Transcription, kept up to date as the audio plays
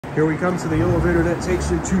Here we come to the elevator that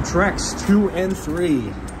takes you to tracks 2 and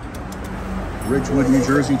 3. Ridgewood, New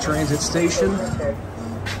Jersey Transit Station.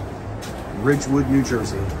 Ridgewood, New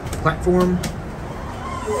Jersey. Platform.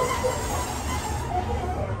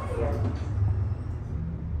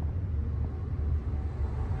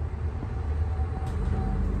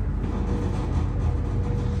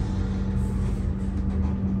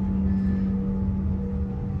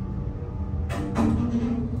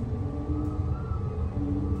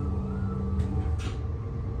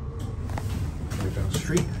 Right down the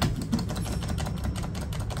street.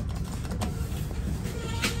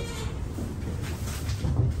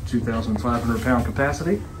 £2,500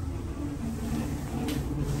 capacity.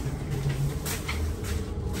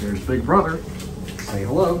 There's Big Brother. Say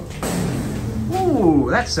hello. Ooh,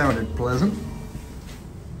 that sounded pleasant.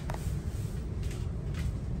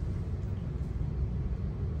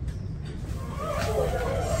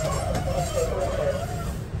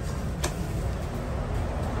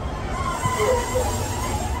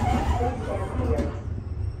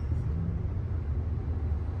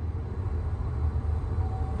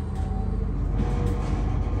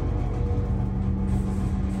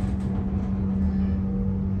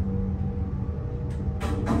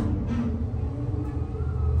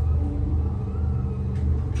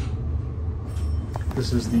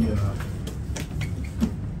 This is the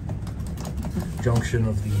junction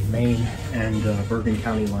of the Maine and Bergen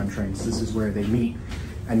County line trains. This is where they meet,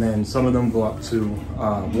 and then some of them go up to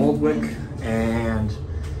Waldwick. And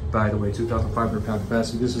by the way, 2,500 £500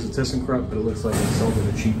 capacity. This is a ThyssenKrupp, but it looks like it's sold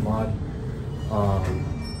at a cheap mod.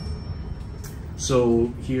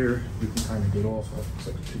 So here you can kind of get off. Looks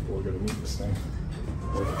like people are going to meet this thing.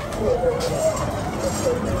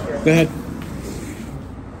 Go ahead.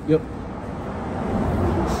 Yep.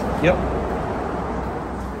 Yep.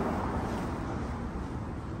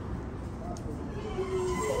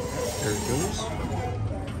 There it goes.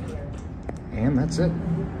 And that's it.